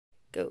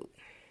Go.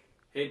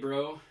 Hey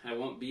bro, I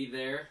won't be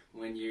there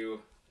when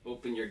you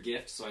open your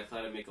gift, so I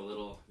thought I'd make a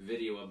little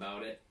video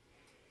about it.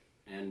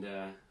 And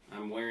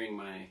I'm wearing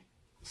my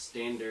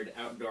standard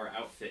outdoor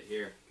outfit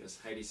here because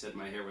Heidi said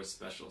my hair was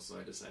special, so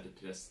I decided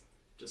to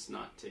just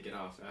not take it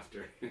off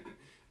after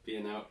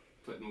being out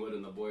putting wood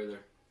in the boiler.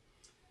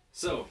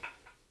 So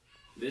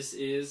this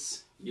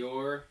is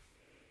your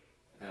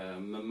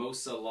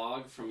mimosa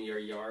log from your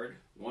yard,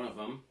 one of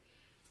them,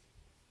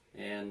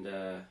 and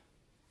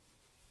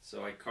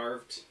so I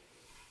carved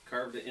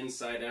it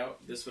inside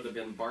out. This would have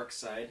been bark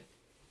side.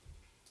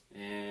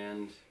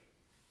 And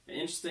an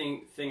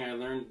interesting thing I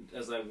learned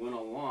as I went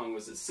along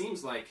was it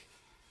seems like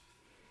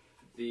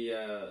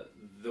the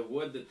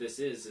wood that this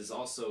is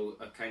also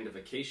a kind of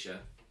acacia,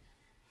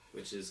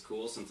 which is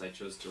cool since I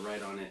chose to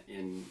write on it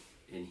in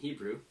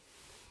Hebrew.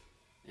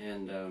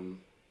 And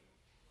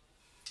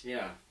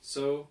yeah,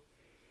 so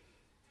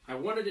I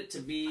wanted it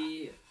to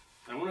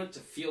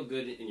feel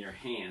good in your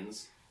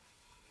hands,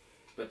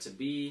 but to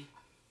be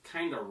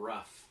kind of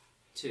rough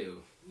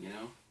too, you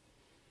know.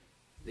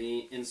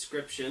 The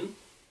inscription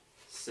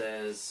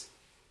says,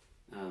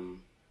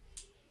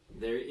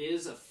 there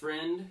is a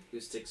friend who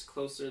sticks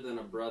closer than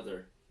a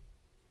brother.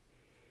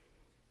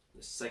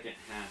 The second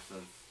half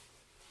of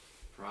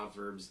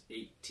Proverbs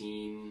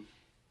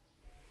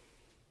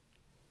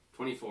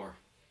 18:24.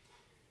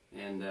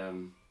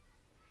 And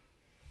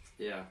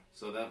yeah,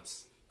 so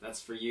that's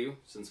for you,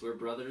 since we're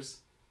brothers.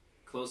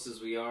 Close as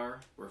we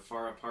are, we're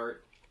far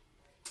apart,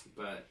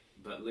 but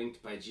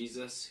linked by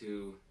Jesus,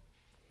 who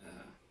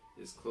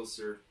is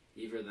closer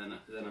even than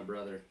a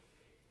brother.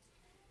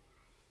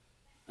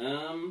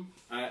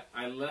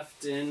 I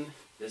left in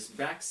this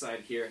backside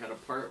here had a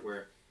part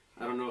where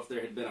I don't know if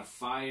there had been a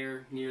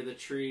fire near the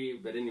tree,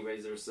 but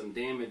anyways, there was some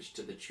damage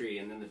to the tree,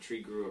 and then the tree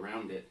grew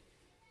around it,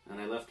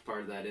 and I left part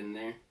of that in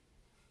there.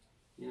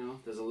 You know,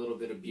 there's a little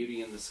bit of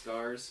beauty in the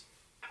scars.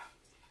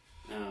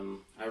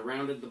 I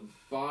rounded the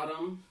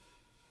bottom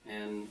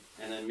and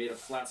then made a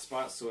flat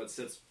spot so it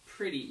sits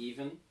pretty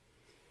even.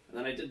 And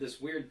then I did this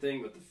weird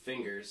thing with the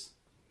fingers.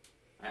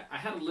 I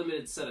had a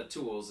limited set of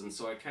tools, and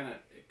so I kind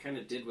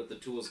of did what the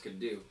tools could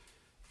do.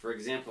 For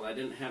example, I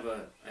didn't have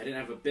a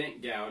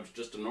bent gouge,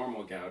 just a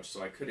normal gouge,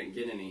 so I couldn't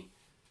get any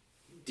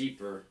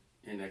deeper,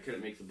 and I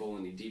couldn't make the bowl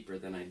any deeper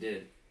than I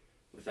did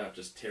without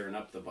just tearing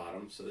up the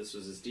bottom. So this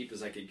was as deep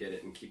as I could get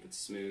it and keep it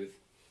smooth.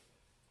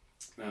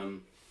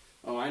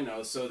 Oh, I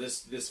know. So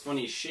this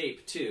funny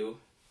shape too.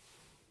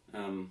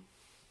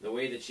 The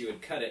way that you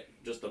would cut it,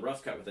 just the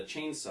rough cut with a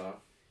chainsaw,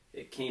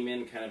 it came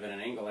in kind of at an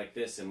angle like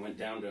this and went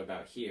down to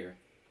about here.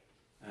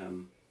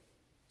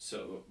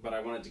 But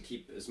I wanted to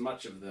keep as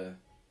much of the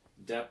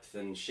depth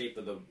and shape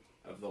of the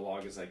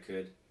log as I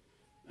could.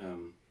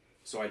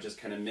 So I just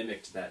kind of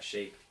mimicked that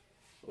shape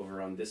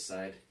over on this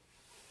side.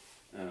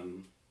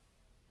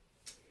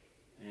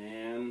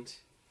 And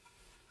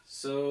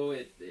so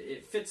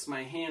it fits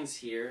my hands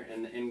here,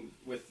 and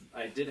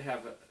I did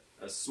have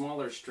a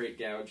smaller straight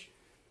gouge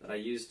that I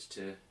used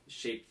to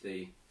shape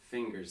the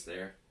fingers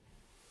there.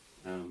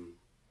 And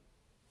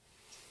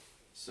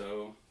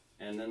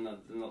then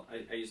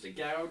I used a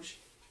gouge,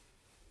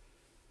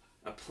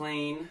 a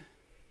plane,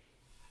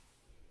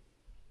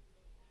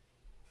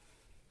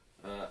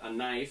 a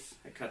knife.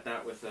 I cut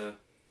that with a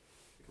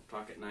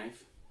pocket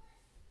knife,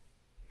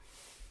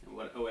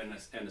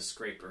 and a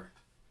scraper.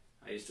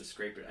 I used a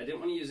scraper. I didn't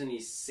want to use any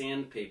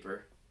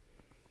sandpaper,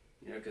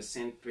 you know, because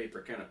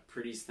sandpaper kind of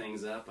pretties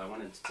things up. I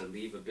wanted to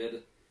leave a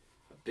bit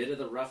of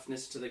the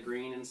roughness to the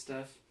green and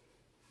stuff.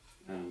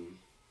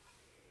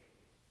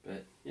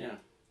 But yeah,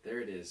 there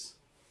it is.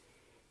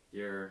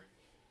 Your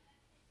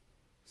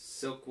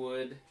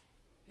silkwood,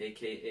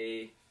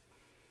 aka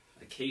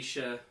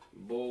acacia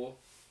bowl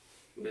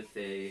with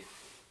a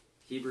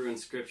Hebrew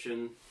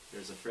inscription.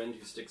 There's a friend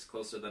who sticks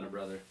closer than a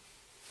brother.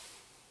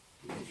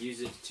 You could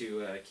use it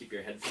to keep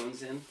your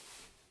headphones in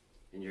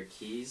and your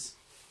keys,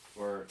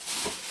 or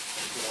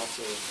you could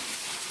also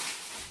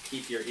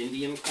keep your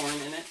Indian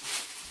corn in it,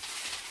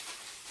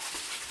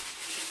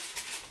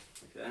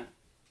 like that.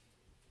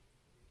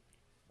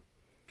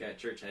 Guy at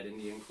church had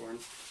Indian corn.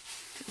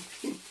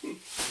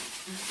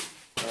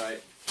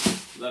 Alright,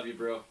 love you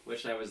bro,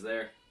 wish I was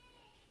there.